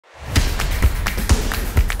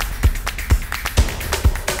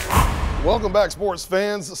Welcome back, sports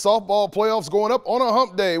fans. Softball playoffs going up on a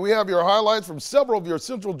hump day. We have your highlights from several of your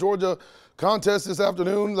Central Georgia contests this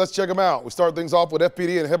afternoon. Let's check them out. We start things off with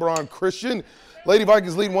FPD and Hebron Christian. Lady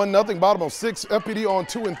Vikings lead 1-0, bottom of 6. FPD on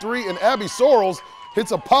 2 and 3, and Abby Sorrells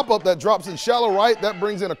hits a pop-up that drops in shallow right. That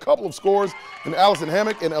brings in a couple of scores in Allison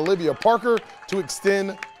Hammock and Olivia Parker to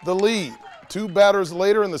extend the lead. Two batters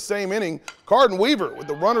later in the same inning, Carden Weaver with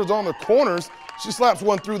the runners on the corners. She slaps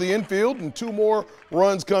one through the infield, and two more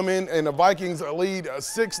runs come in, and the Vikings lead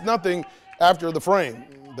 6-0 after the frame.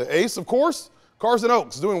 The ace, of course, Carson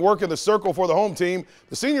Oakes, doing work in the circle for the home team.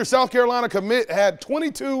 The senior South Carolina commit had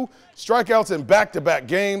 22 strikeouts in back-to-back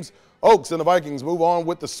games. Oakes and the Vikings move on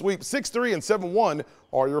with the sweep. 6-3 and 7-1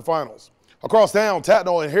 are your finals. Across town,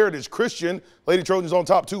 Tatnall and Heritage Christian. Lady Trojans on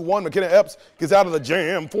top 2-1. McKenna Epps gets out of the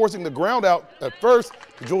jam, forcing the ground out at first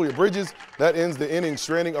to Julia Bridges. That ends the inning,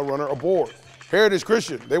 stranding a runner aboard. Heritage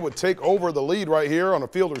Christian, they would take over the lead right here on a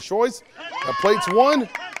fielder's choice. That plates one,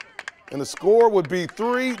 and the score would be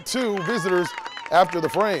 3-2 visitors after the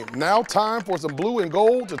frame. Now time for some blue and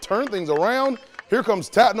gold to turn things around. Here comes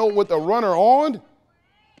Tatnall with the runner on.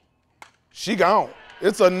 She gone.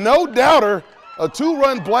 It's a no-doubter. A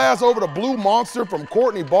two-run blast over the Blue Monster from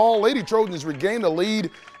Courtney Ball. Lady Trojans regain the lead,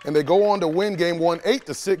 and they go on to win game one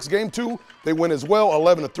 8-6. Game two, they win as well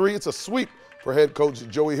 11-3. It's a sweep for head coach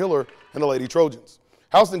Joey Hiller and the Lady Trojans.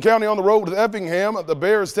 Houston County on the road with Effingham. The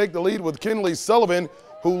Bears take the lead with Kinley Sullivan,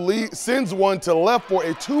 who sends one to left for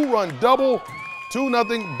a two-run double.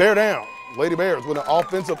 2-0 Bear down. Lady Bears with an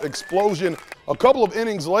offensive explosion. A couple of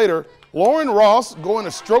innings later, Lauren Ross going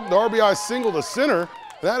to stroke the RBI single to center.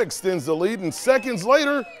 That extends the lead, and seconds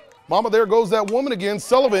later, mama, there goes that woman again.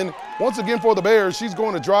 Sullivan, once again for the Bears. She's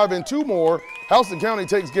going to drive in two more. Houston County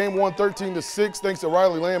takes game one 13-6 thanks to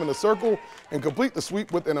Riley Lamb in the circle, and complete the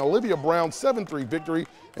sweep with an Olivia Brown 7-3 victory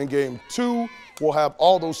in game two. We'll have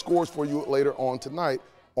all those scores for you later on tonight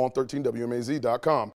on 13WMAZ.com.